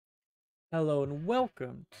Hello and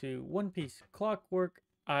welcome to One Piece Clockwork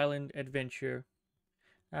Island Adventure.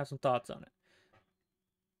 I have some thoughts on it.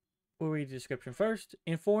 We'll read the description first.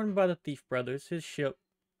 Informed by the Thief Brothers, his ship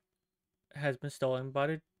has been stolen by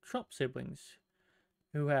the Trump siblings,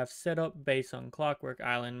 who have set up base on Clockwork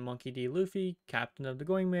Island. Monkey D. Luffy, captain of the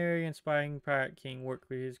Going Merry, inspiring Pirate King, worked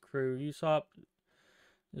with his crew Usopp,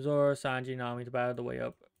 Zoro, Sanji, Nami to battle the way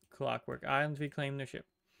up Clockwork Island to reclaim their ship.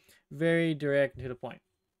 Very direct and to the point.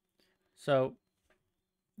 So,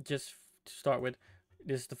 just to start with,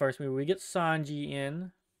 this is the first movie we get Sanji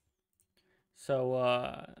in.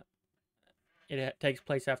 So it takes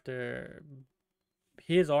place after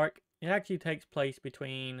his arc. It actually takes place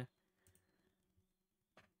between.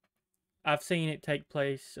 I've seen it take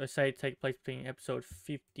place, or say it take place between episode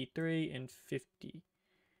 53 and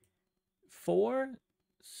 54.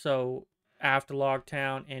 So after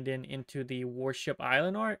Logtown and then into the Warship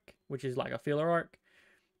Island arc, which is like a filler arc.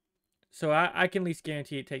 So I can at least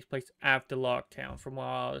guarantee it takes place after Logtown, from what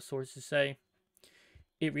all the sources say.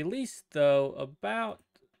 It released though about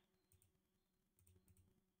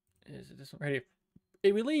is it this one right here?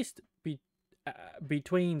 It released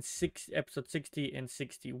between episode 60 and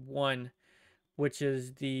 61, which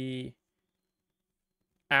is the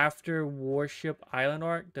after Warship Island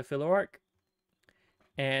arc, the filler arc,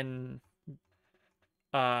 and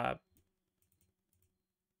uh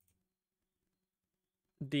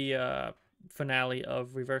the finale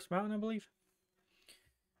of Reverse Mountain, I believe.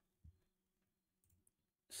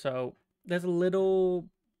 So there's a little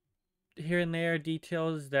here and there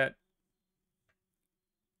details that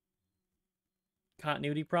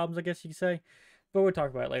continuity problems, I guess you could say, but we'll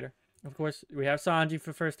talk about it later. Of course, we have Sanji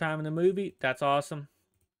for the first time in the movie. That's awesome.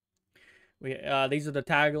 These are the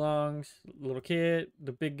tag-alongs: little kid,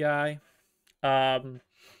 the big guy. You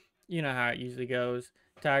know how it usually goes.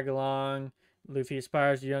 Tag along. Luffy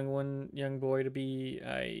aspires the young boy to be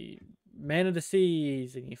a man of the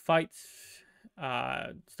seas, and he fights,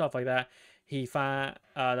 stuff like that.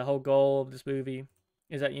 The whole goal of this movie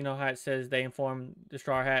is that, you know how it says they inform the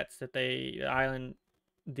Straw Hats that the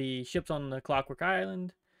ship's on the Clockwork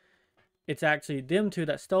Island. It's actually them two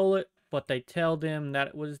that stole it, but they tell them that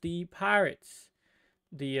it was the pirates,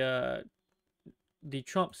 the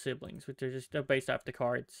Trump siblings, which they're based off the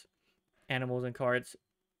cards, animals and cards,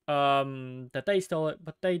 that they stole it,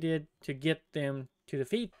 but they did to get them to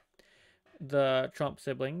defeat the Trump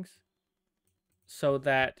siblings, so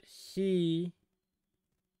that the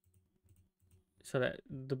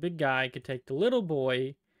big guy could take the little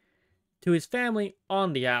boy to his family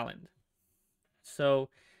on the island. So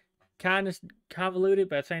kind of convoluted,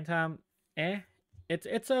 but at the same time,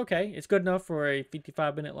 it's okay. It's good enough for a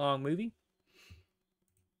 55-minute long movie.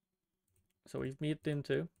 So we've met them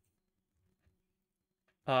too.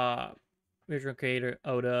 Original creator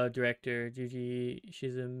Oda, director Junji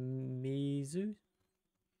Shimizu.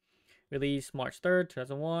 Released March 3rd,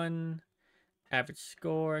 2001. Average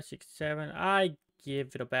score 67. I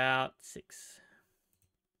give it about 6.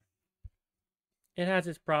 It has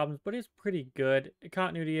its problems, but it's pretty good.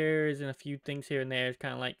 Continuity errors and a few things here and there is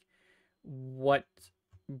kind of like what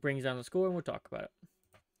brings down the score, and we'll talk about it.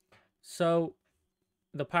 So,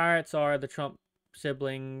 the pirates are the Trump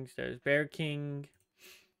siblings. There's Bear King.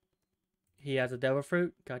 He has a devil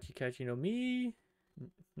fruit, Kachi no Mi.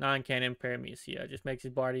 Non-canon paramecia. Just makes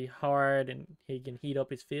his body hard and he can heat up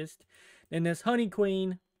his fist. Then there's Honey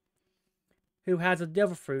Queen, who has a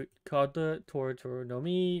devil fruit called the Toru no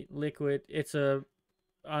Mi liquid. It's I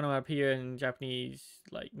don't know up here in Japanese,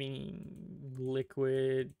 like meaning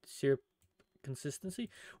liquid syrup consistency,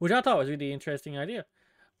 which I thought was a really interesting idea.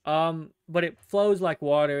 But it flows like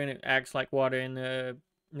water and it acts like water in the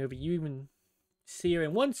movie. You even see her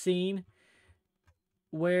in one scene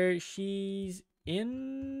where she's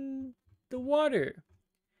in the water.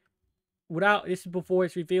 This is before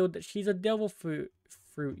it's revealed that she's a devil fruit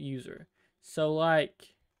user. So,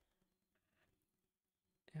 like,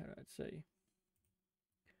 how do I say?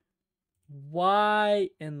 Why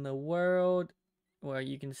in the world? Well,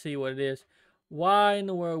 you can see what it is. Why in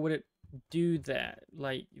the world would it do that?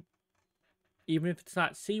 Like, even if it's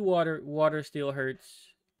not seawater, water still hurts.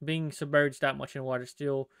 Being submerged that much in water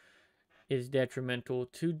still is detrimental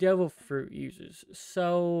to devil fruit users.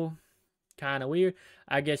 So, kind of weird.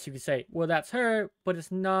 I guess you could say, well, that's her, but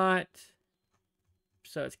it's not.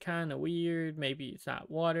 So it's kind of weird. Maybe it's not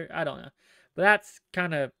water. I don't know. But that's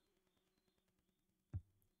kind of.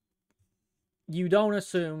 You don't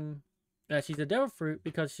assume that she's a devil fruit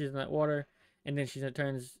because she's in that water, and then she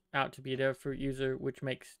turns out to be a devil fruit user, which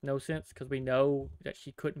makes no sense because we know that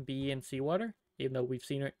she couldn't be in seawater, even though we've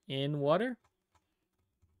seen her in water.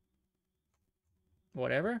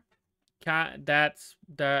 Whatever. That's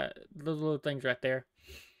those little things right there.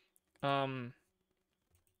 Um,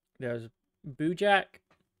 there's Bojack.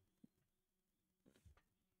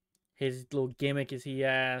 His little gimmick is he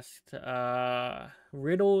asked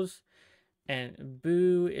riddles, and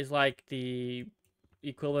boo is like the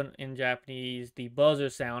equivalent in Japanese, the buzzer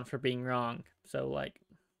sound for being wrong. So like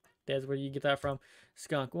that's where you get that from.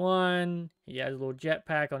 Skunk 1, he has a little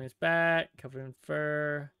jetpack on his back, covered in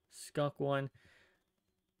fur. Skunk 1,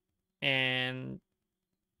 and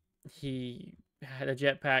he had a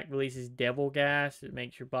jetpack releases devil gas. It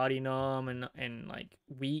makes your body numb and like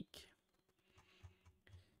weak.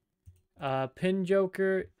 Pin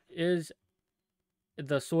Joker is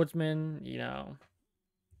the swordsman, you know,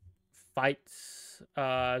 fights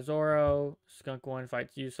Zoro. Skunk 1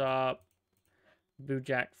 fights Usopp.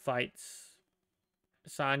 Bojack fights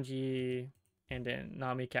Sanji, and then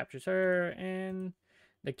Nami captures her, and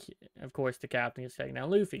the of course the captain is taking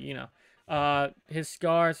down Luffy. You know, his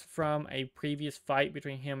scars from a previous fight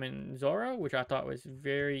between him and Zoro, which I thought was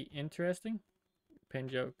very interesting. Pin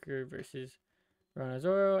Joker versus Rona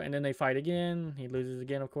Zoro, and then they fight again. He loses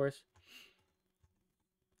again, of course.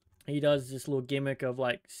 He does this little gimmick of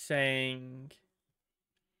like saying,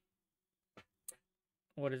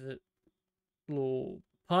 what is it? Little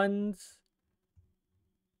puns,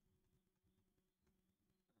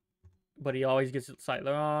 but he always gets it slightly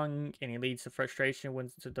wrong, and he leads to frustration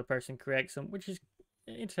when the person corrects him, which is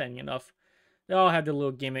entertaining enough. They all have their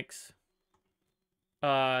little gimmicks.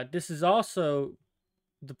 This is also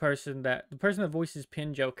the person that voices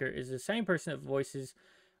Pin Joker is the same person that voices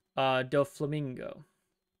Doflamingo,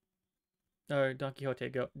 or Don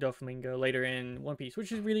Quixote Doflamingo later in One Piece,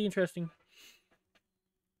 which is really interesting.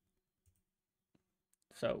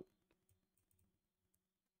 So,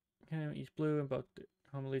 East Blue and both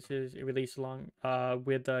home releases. It released along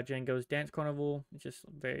with Django's Dance Carnival. It's just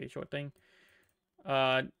a very short thing.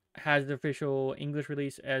 Has the official English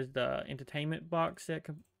release as the entertainment box set.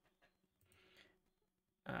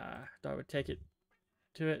 Thought I would take it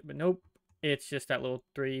to it, but nope. It's just that little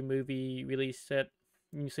 3-movie release set.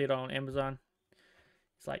 You can see it on Amazon.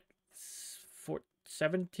 It's like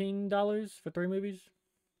 $17 for 3 movies.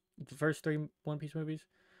 The first 3 One Piece movies.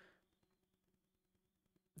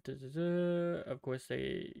 Of course,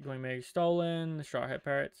 they Going Merry stolen, the Straw Hat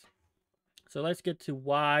Pirates. So let's get to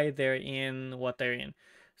why they're in what they're in.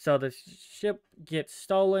 So the ship gets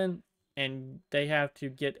stolen, and they have to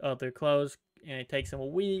get other clothes, and it takes them a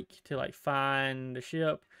week to like find the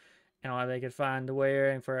ship and all they could find to wear,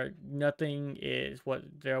 and for nothing is what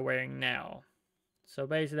they're wearing now. So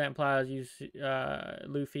basically, that implies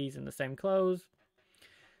Luffy's in the same clothes.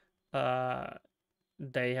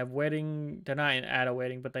 They have wedding. They're not at a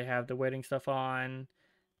wedding, but they have the wedding stuff on.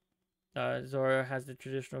 Zoro has the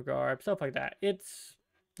traditional garb, stuff like that. It's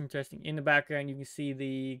interesting. In the background, you can see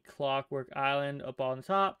the Clockwork Island up on the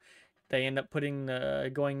top. They end up putting the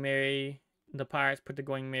Going Merry. The pirates put the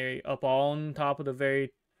Going Merry up on top of the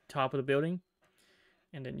very top of the building,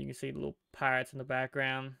 and then you can see the little pirates in the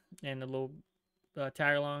background and the little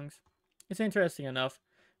tag-alongs. It's interesting enough.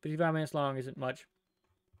 55 minutes long isn't much.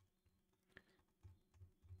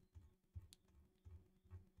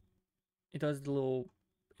 It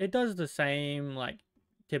does the same like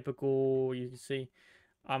typical. You can see.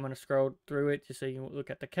 I'm gonna scroll through it just so you can look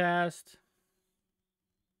at the cast.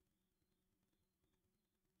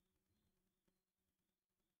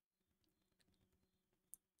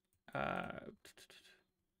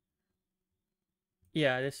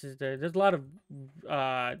 Yeah, there's a lot of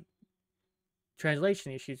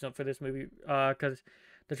translation issues for this movie because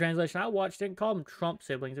the translation I watched didn't call them Trump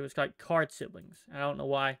siblings. It was like Card siblings. I don't know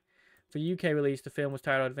why. For UK release, the film was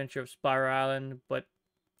titled Adventure of Spiral Island, but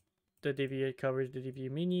the DVD covers the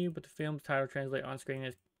DVD menu, but the film's title translated on screen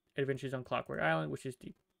as Adventures on Clockwork Island, which is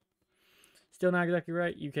deep. Still not exactly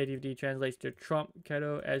right. UK DVD translates to Trump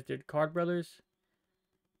Keto as did Card Brothers.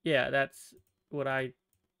 Yeah, that's what I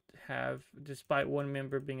have, despite one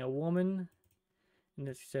member being a woman. And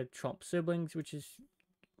this said Trump siblings, which is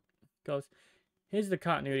goes. Here's the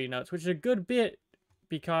continuity notes, which is a good bit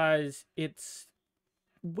because it's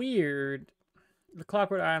weird. The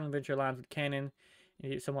Clockwork Island adventure aligns with canon,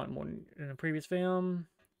 and it's somewhat more in the previous film.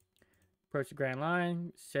 Approach the Grand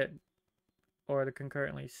Line, set or the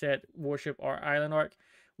concurrently set Warship or Island arc,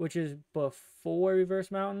 which is before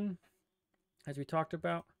Reverse Mountain, as we talked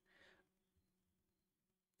about.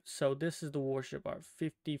 So this is the Warship arc,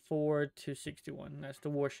 54 to 61. That's the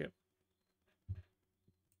Warship.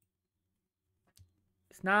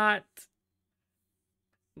 It's not,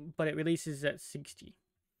 but it releases at 60.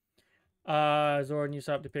 Zoro and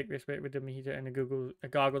Usopp depict respect with the Mahita and the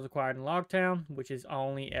goggles acquired in Logtown, which is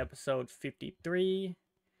only episode 53,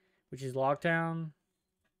 which is Logtown.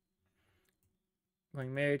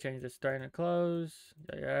 Going married, change the starting to close.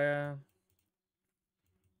 Yeah.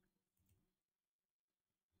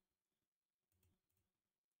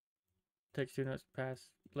 Takes 2 notes past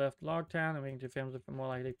left Logtown and making the films look more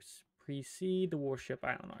like they precede the Warship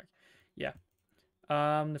Island arc. Yeah.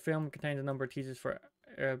 The film contains a number of teasers for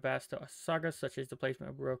Arabasta saga, such as the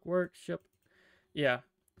placement of Baroque workshop. Yeah.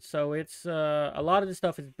 So it's a lot of the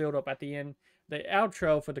stuff is built up at the end. The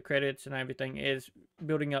outro for the credits and everything is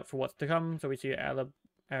building up for what's to come. So we see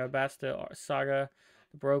Arabasta saga,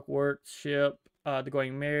 the Baroque workship, the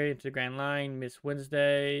Going Merry into the Grand Line, Miss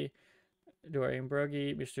Wednesday, Dorian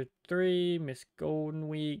Bruggy, Mr. 3, Miss Golden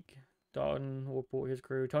Week, Dalton will report his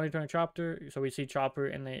crew, Tony Chopper. So we see Chopper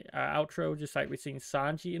in the outro, just like we seen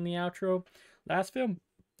Sanji in the outro last film.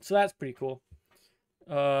 So that's pretty cool.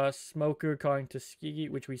 Smoker calling Tuskegee,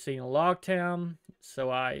 which we see in Logtown. So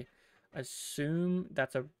I assume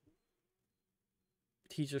that's a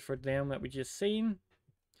teaser for them that we just seen.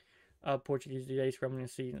 Portuguese days from the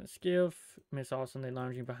season skiff. Miss All Sunday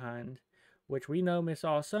lounging behind, which we know Miss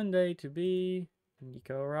All Sunday to be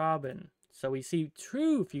Nico Robin. So we see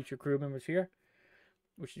true future crew members here,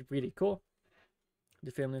 which is really cool.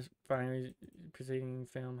 The film is finally preceding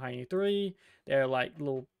film High 3. They're like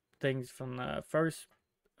little things from the first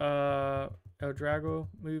El Drago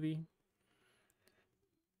movie.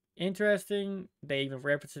 Interesting. They even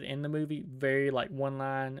reference it in the movie. Very like one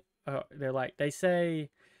line. They say,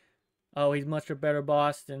 "Oh, he's much a better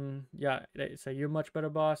boss than," yeah. They say, "You're much better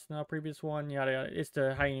boss than our previous one." Yada yada. It's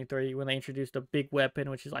the Hyena 3 when they introduced a big weapon,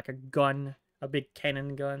 which is like a gun, a big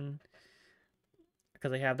cannon gun.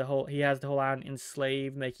 Because he has the whole island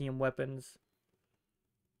enslaved, making him weapons.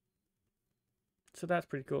 So that's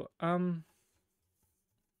pretty cool.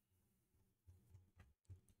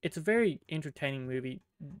 It's a very entertaining movie.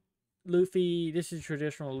 Luffy, this is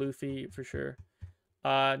traditional Luffy for sure.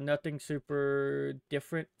 Nothing super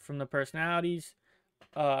different from the personalities.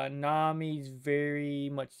 Nami's very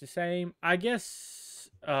much the same. I guess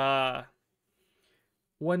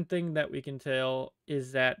one thing that we can tell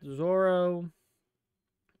is that Zoro,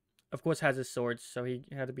 of course, has his swords, so he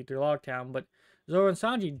had to be through Logtown, but Zoro and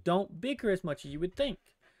Sanji don't bicker as much as you would think.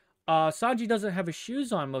 Sanji doesn't have his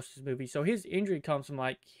shoes on most of this movie, so his injury comes from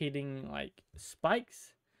like hitting like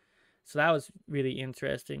spikes. So that was really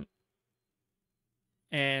interesting.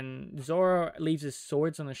 And Zoro leaves his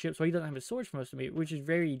swords on the ship, so he doesn't have his swords for most of the movie, which is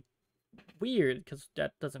very weird because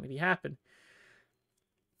that doesn't really happen.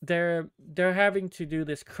 They're having to do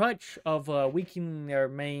this crutch of weakening their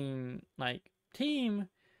main like team,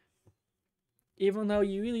 even though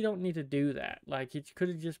you really don't need to do that. Like, it could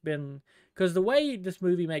have just been, because the way this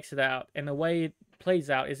movie makes it out and the way it plays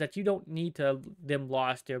out is that you don't need to them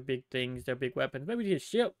lost their big things, their big weapons. Maybe his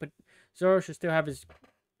ship, but Zoro should still have his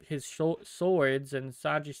swords, and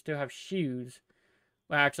Sanji still have shoes.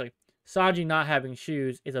 Well, actually, Sanji not having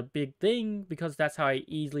shoes is a big thing because that's how he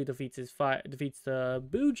easily defeats the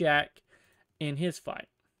Bojack in his fight.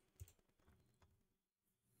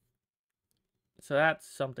 So that's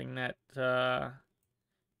something that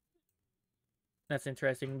that's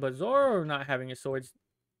interesting. But Zoro not having his swords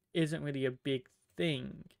isn't really a big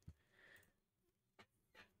thing.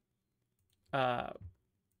 Because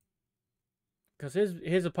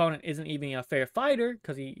his opponent isn't even a fair fighter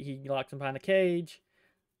because he locks him behind a cage.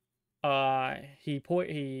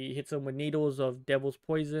 He hits him with needles of devil's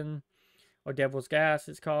poison or devil's gas,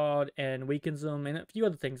 it's called, and weakens him, and a few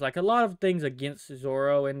other things. Like a lot of things against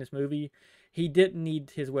Zoro in this movie. He didn't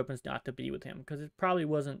need his weapons not to be with him because it probably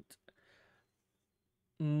wasn't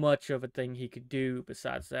much of a thing he could do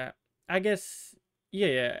besides that. I guess,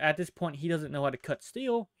 yeah, at this point, he doesn't know how to cut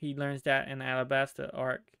steel. He learns that in the Alabasta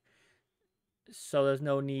arc. So there's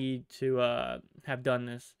no need to have done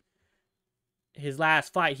this. His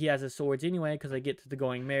last fight, he has his swords anyway because they get to the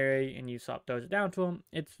Going Merry and Usopp throws it down to him.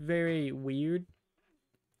 It's very weird.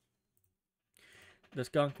 The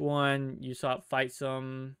skunk one, Usopp fights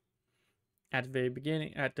him at the very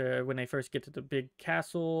beginning, when they first get to the big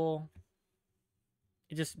castle.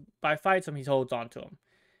 It just by fights him, he holds on to him,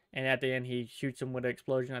 and at the end he shoots him with an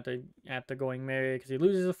explosion at the Going Merry because he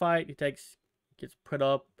loses the fight. He gets put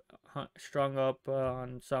up, strung up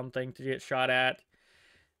on something to get shot at,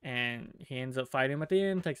 and he ends up fighting him at the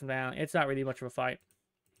end, takes him down. It's not really much of a fight.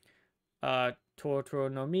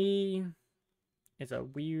 Tortoro no Mi is a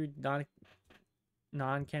weird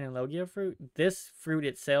non-canon Logia fruit. This fruit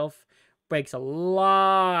itself breaks a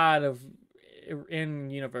lot of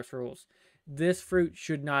in-universe rules. This fruit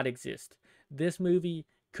should not exist. This movie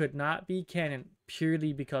could not be canon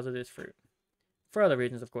purely because of this fruit. For other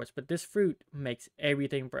reasons, of course, but this fruit makes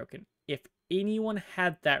everything broken. If anyone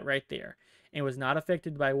had that right there and was not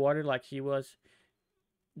affected by water like she was,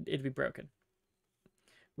 it'd be broken.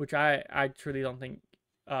 Which I truly don't think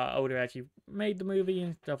Oda actually made the movie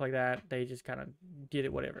and stuff like that. They just kind of did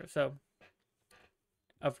it whatever. So,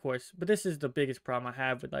 of course, but this is the biggest problem I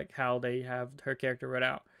have with like how they have her character wrote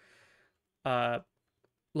out.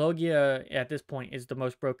 Logia at this point is the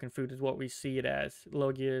most broken fruit, is what we see it as.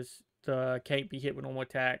 Logia is the can't be hit with normal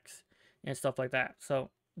attacks and stuff like that. So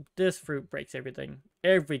this fruit breaks everything,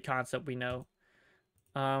 every concept we know.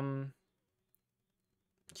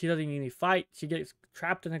 She doesn't even fight. She gets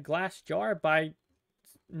trapped in a glass jar by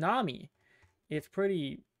Nami. It's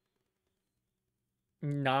pretty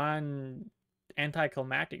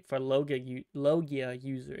anticlimactic for Logia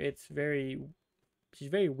user. She's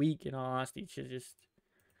very weak in all honesty. She's just,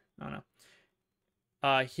 I don't know.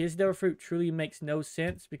 His devil fruit truly makes no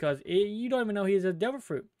sense because you don't even know he's a devil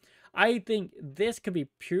fruit. I think this could be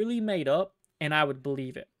purely made up, and I would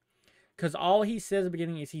believe it. Because all he says at the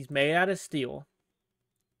beginning is he's made out of steel.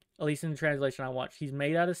 At least in the translation I watched, he's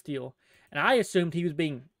made out of steel. And I assumed he was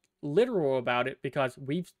being literal about it because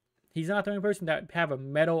he's not the only person that have a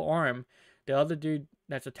metal arm. The other dude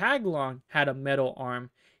that's a tag along had a metal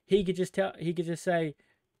arm. He could just say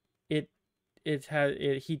it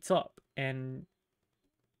heats up, and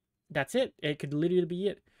that's it. It could literally be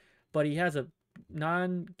it. But he has a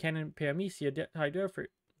non-canon paramecia hydro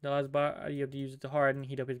fruit. You have to use it to harden,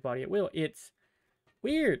 heat up his body at will. It's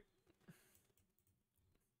weird.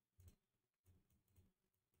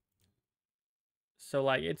 So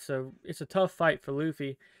like it's a tough fight for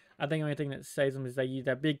Luffy. I think the only thing that saves him is they use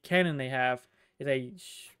that big cannon they have. Is they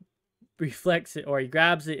reflects it, or he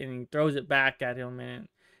grabs it and he throws it back at him, and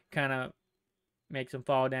kind of makes him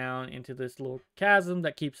fall down into this little chasm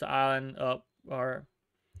that keeps the island up, or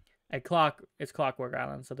it's Clockwork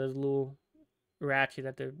Island. So there's a little ratchet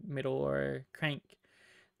at the middle, or crank,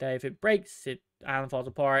 that if it breaks, the island falls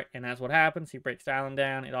apart, and that's what happens. He breaks the island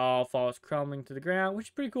down, it all falls crumbling to the ground, which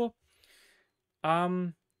is pretty cool.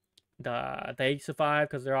 They survive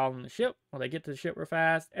because they're all on the ship. Well, they get to the ship real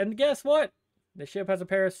fast, and guess what? The ship has a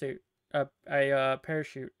parachute. A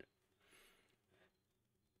parachute.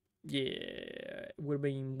 Yeah, it would have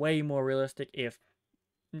been way more realistic if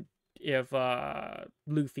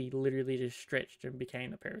Luffy literally just stretched and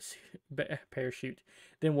became a parachute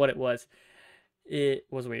than what it was. It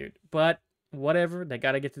was weird, but whatever. They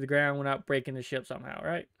got to get to the ground without breaking the ship somehow,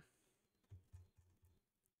 right?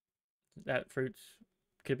 That fruits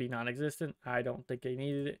could be non-existent. I don't think they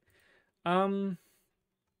needed it. But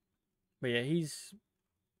yeah, he's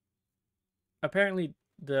apparently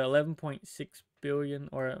the 11.6 billion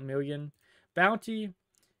or a million bounty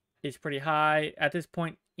is pretty high. At this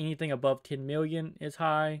point, anything above 10 million is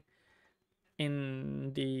high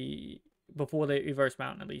in the before the reverse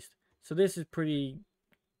mountain, at least. So this is pretty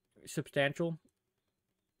substantial.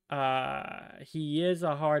 He is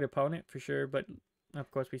a hard opponent for sure, but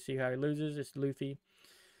of course we see how he loses. It's Luffy.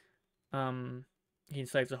 He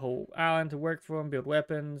enslaves the whole island to work for him, build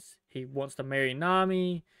weapons. He wants to marry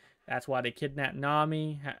Nami. That's why they kidnapped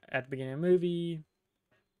Nami at the beginning of the movie.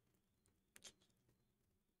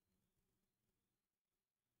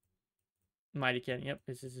 Mighty Ken, yep,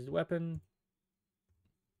 this is his weapon.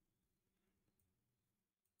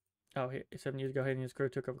 Oh, 7 years ago, he and his crew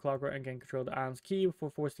took over Clockwork and gained control of the island's key before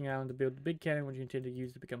forcing the island to build the big cannon, which he intended to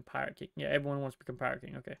use to become Pirate King. Yeah, everyone wants to become Pirate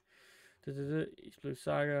King. Okay. East Blue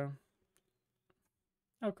Saga.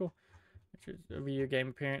 Oh, cool. Which is a video game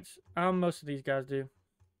appearance. Most of these guys do.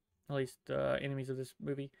 At least the enemies of this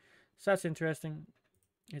movie. So that's interesting.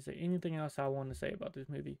 Is there anything else I want to say about this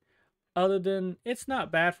movie? Other than it's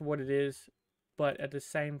not bad for what it is, but at the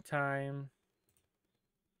same time,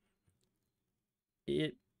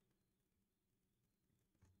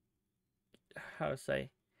 how to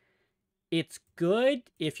say, it's good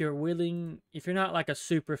if you're not like a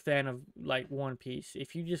super fan of like One Piece.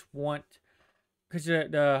 If you just want, because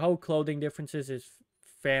the whole clothing differences is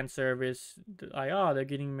fan service, like, oh, they're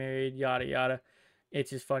getting married, yada yada.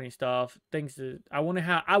 It's just funny stuff. I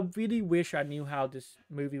really wish I knew how this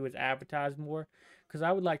movie was advertised more, because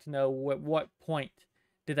I would like to know what point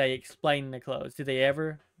did they explain the clothes?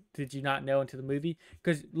 Did you not know until the movie?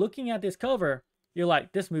 Because looking at this cover, you're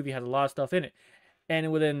like, this movie has a lot of stuff in it.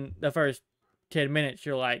 And within the first 10 minutes,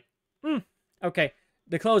 you're like, okay,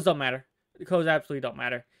 the clothes don't matter. The clothes absolutely don't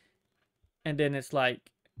matter. And then it's like,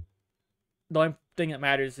 the only thing that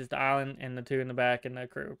matters is the island and the two in the back and the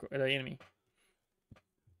crew, the enemy.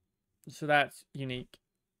 So that's unique.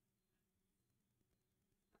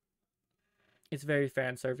 It's very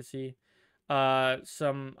fan servicey.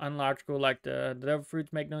 Some unlogical, like the devil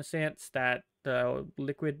fruits make no sense. That the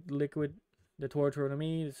liquid, the torture to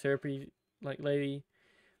me, the syrupy like lady,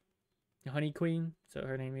 Honey Queen. So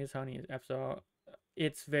her name is Honey. After all,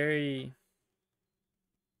 it's very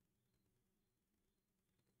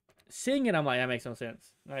seeing it. I'm like, that makes no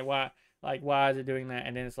sense. Like why? Like why is it doing that?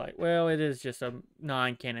 And then it's like, well, it is just a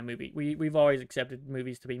non-canon movie. We've always accepted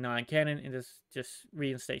movies to be non-canon, and this just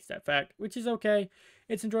reinstates that fact, which is okay.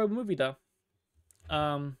 It's an enjoyable movie though.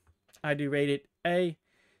 I do rate it a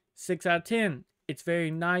 6 out of 10. It's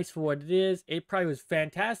very nice for what it is. It probably was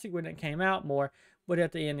fantastic when it came out more, but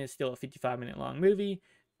at the end, it's still a 55-minute long movie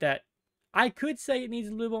that I could say it needs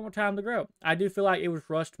a little bit more time to grow. I do feel like it was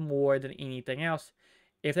rushed more than anything else.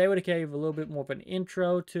 If they would have gave a little bit more of an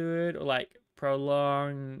intro to it, or like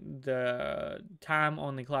prolong the time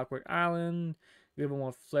on the Clockwork Island, a little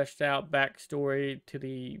more fleshed out backstory to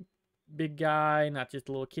the big guy, not just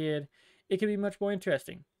a little kid, it could be much more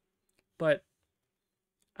interesting. But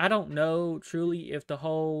I don't know truly if the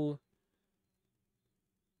whole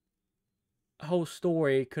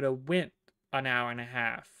story could have went an hour and a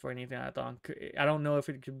half or anything like that. I don't know if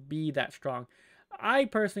it could be that strong. I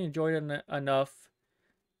personally enjoyed it enough.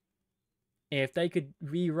 If they could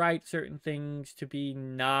rewrite certain things to be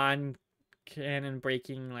non-canon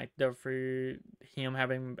breaking, like devil fruit, him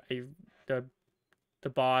having the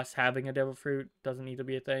boss having a devil fruit doesn't need to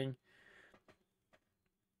be a thing,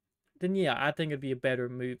 then yeah, I think it'd be a better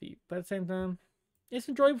movie. But at the same time, it's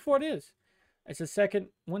enjoyable for what it is. It's a second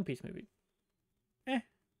One Piece movie.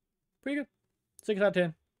 Pretty good. 6 out of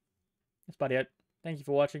 10. That's about it. Thank you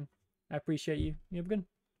for watching. I appreciate you. You have a good one.